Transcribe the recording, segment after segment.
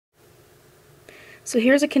So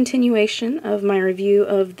here's a continuation of my review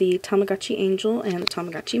of the Tamagotchi Angel and the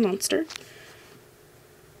Tamagotchi Monster.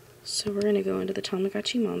 So we're going to go into the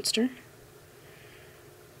Tamagotchi Monster.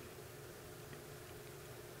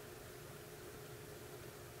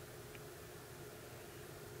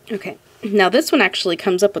 Okay, now this one actually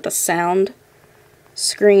comes up with a sound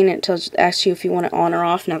screen. It asks you if you want it on or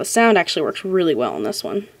off. Now the sound actually works really well on this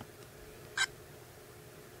one.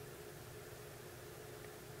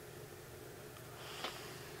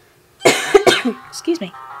 Excuse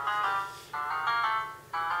me.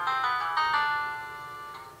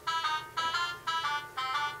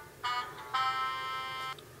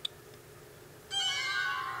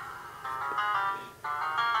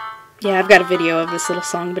 Yeah, I've got a video of this little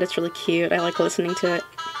song, but it's really cute. I like listening to it.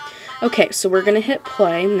 Okay, so we're going to hit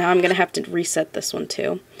play. Now I'm going to have to reset this one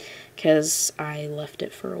too, because I left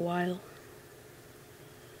it for a while.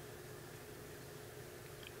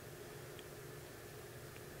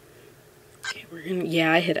 Okay, we're gonna,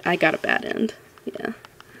 yeah, I got a bad end. Yeah,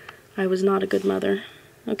 I was not a good mother.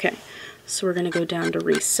 Okay, so we're going to go down to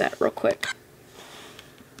reset real quick.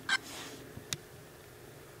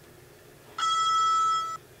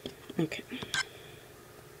 Okay,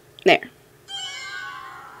 there.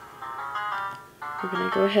 We're going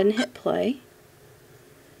to go ahead and hit play.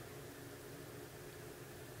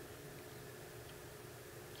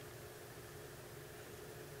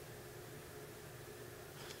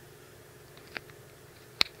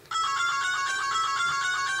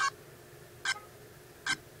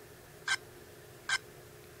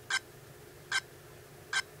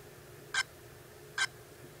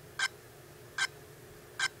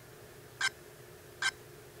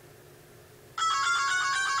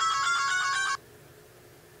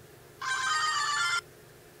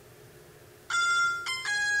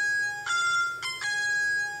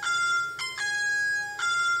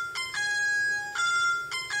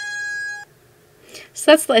 So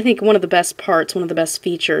that's, I think, one of the best parts, one of the best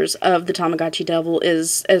features of the Tamagotchi Devil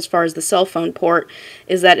is, as far as the cell phone port,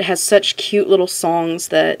 is that it has such cute little songs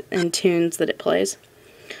that and tunes that it plays.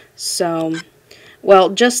 So, well,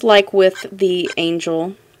 just like with the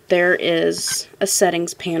Angel, there is a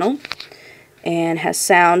settings panel and has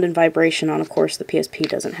sound and vibration on. Of course, the PSP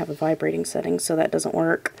doesn't have a vibrating setting, so that doesn't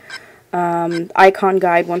work. Icon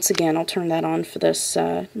guide, once again, I'll turn that on for this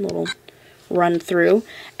little run through,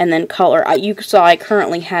 and then color. You saw I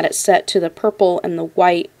currently had it set to the purple and the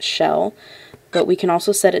white shell, but we can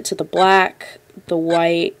also set it to the black, the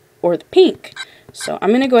white, or the pink. So I'm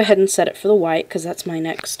going to go ahead and set it for the white because that's my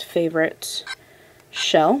next favorite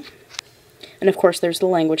shell. And of course there's the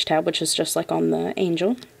language tab, which is just like on the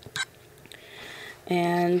Angel.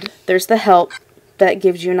 And there's the help that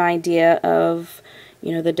gives you an idea of,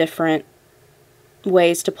 you know, the different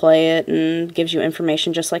ways to play it, and gives you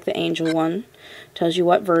information just like the Angel one. Tells you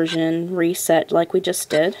what version, reset like we just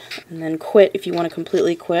did, and then quit if you want to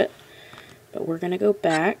completely quit. But we're going to go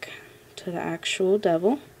back to the actual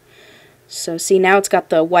Devil. So see, now it's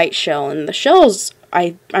got the white shell, and the shells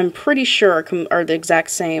I'm pretty sure are the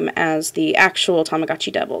exact same as the actual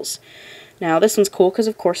Tamagotchi Devils. Now this one's cool because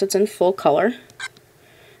of course it's in full color.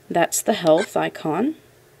 That's the health icon.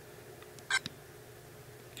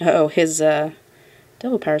 Uh-oh, his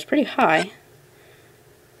Devil power is pretty high.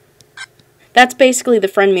 That's basically, the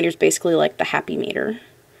friend meter is basically like the happy meter.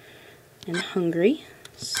 And hungry.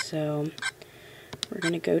 So we're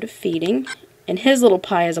going to go to feeding. And his little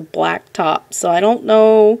pie has a black top. So I don't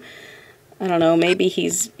know, maybe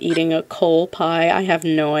he's eating a coal pie. I have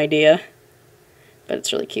no idea. But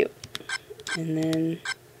it's really cute. And then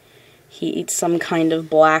he eats some kind of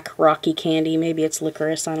black rocky candy. Maybe it's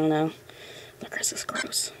licorice, I don't know. Licorice is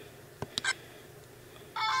gross.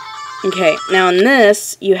 Okay, now in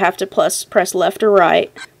this, you have to press left or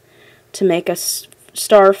right to make a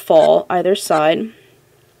star fall either side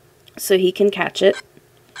so he can catch it.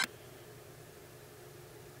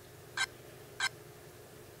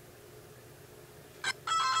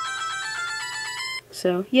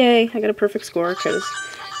 So, yay, I got a perfect score because,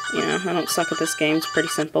 you know, I don't suck at this game. It's pretty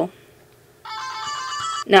simple.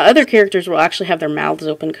 Now, other characters will actually have their mouths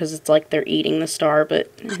open because it's like they're eating the star, but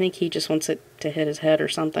I think he just wants it to hit his head or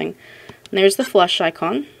something. And there's the flush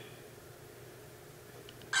icon.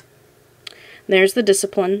 There's the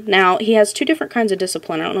discipline. Now, he has two different kinds of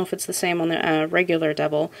discipline. I don't know if it's the same on the regular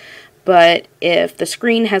Devil, but if the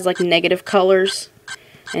screen has like negative colors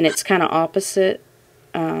and it's kind of opposite,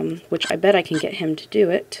 which I bet I can get him to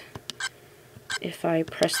do it if I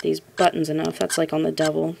press these buttons enough. That's like on the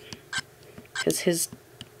Devil, because his...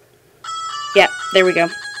 Yeah, there we go.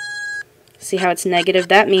 See how it's negative?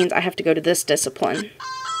 That means I have to go to this discipline.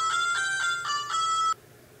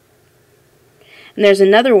 And there's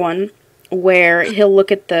another one where he'll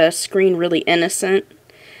look at the screen really innocent.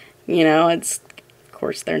 You know, of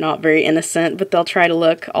course they're not very innocent, but they'll try to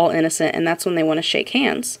look all innocent, and that's when they want to shake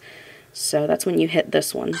hands. So that's when you hit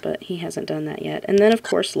this one, but he hasn't done that yet. And then, of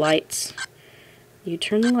course, lights. You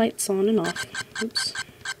turn the lights on and off. Oops.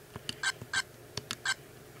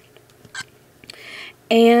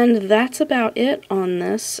 And that's about it on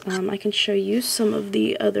this. I can show you some of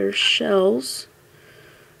the other shells.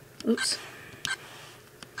 Oops.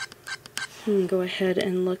 Go ahead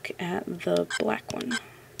and look at the black one.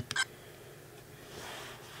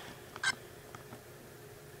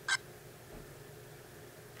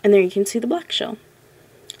 And there you can see the black shell.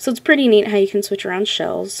 So it's pretty neat how you can switch around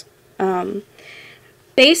shells.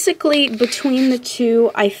 Basically, between the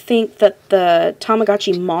two, I think that the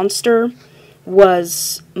Tamagotchi Monster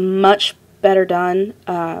was much better done.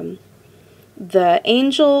 The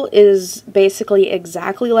Angel is basically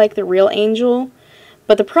exactly like the real Angel,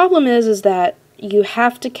 but the problem is that you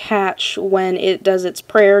have to catch when it does its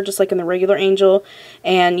prayer, just like in the regular Angel,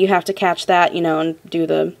 and you have to catch that, you know, and do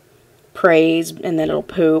the praise, and then it'll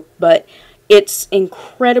poop, but it's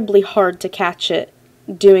incredibly hard to catch it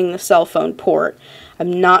doing the cell phone port.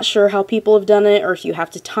 I'm not sure how people have done it, or if you have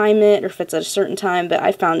to time it, or if it's at a certain time, but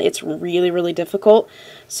I found it's really, really difficult,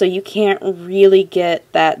 so you can't really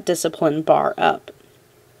get that discipline bar up.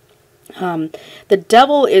 The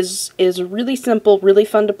Devil is really simple, really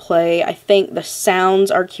fun to play. I think the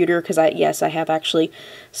sounds are cuter, because I have actually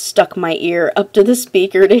stuck my ear up to the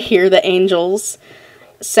speaker to hear the Angel's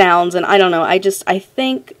sounds, and I don't know, I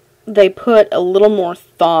think they put a little more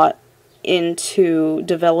thought into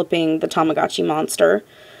developing the Tamagotchi Monster.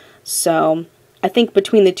 So I think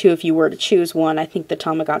between the two, if you were to choose one, I think the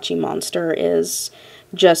Tamagotchi Monster is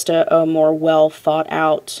just a more well thought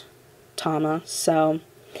out Tama. So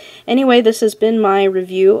anyway, this has been my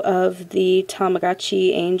review of the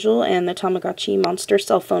Tamagotchi Angel and the Tamagotchi Monster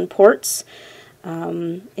cell phone ports.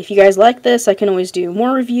 If you guys like this, I can always do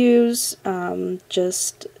more reviews.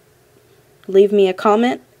 Just leave me a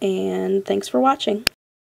comment, and thanks for watching.